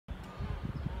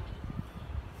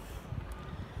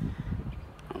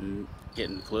I'm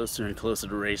getting closer and closer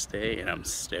to race day, and I'm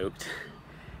stoked.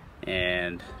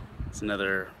 And it's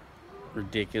another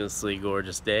ridiculously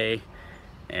gorgeous day.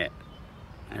 And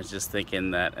I was just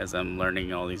thinking that as I'm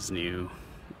learning all these new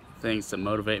things to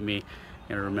motivate me,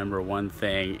 and remember one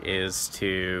thing is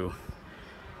to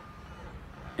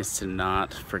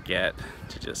not forget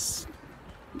to just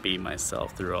be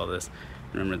myself through all this.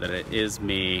 Remember that it is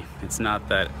me. It's not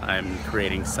that I'm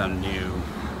creating some new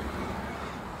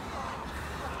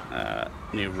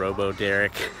Robo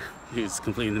Derek who's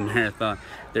completing the marathon.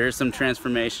 There is some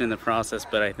transformation in the process,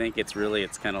 but I think it's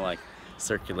kind of like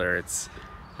circular.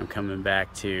 I'm coming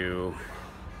back to,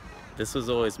 this was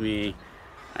always me.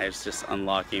 I was just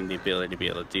unlocking the ability to be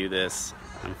able to do this.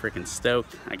 I'm freaking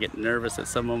stoked. I get nervous at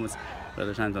some moments, but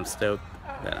other times I'm stoked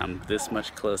that I'm this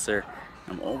much closer.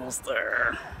 I'm almost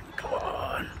there. Come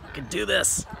on, I can do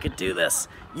this. I can do this.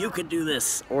 You can do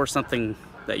this, or something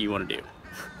that you want to do.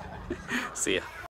 See ya.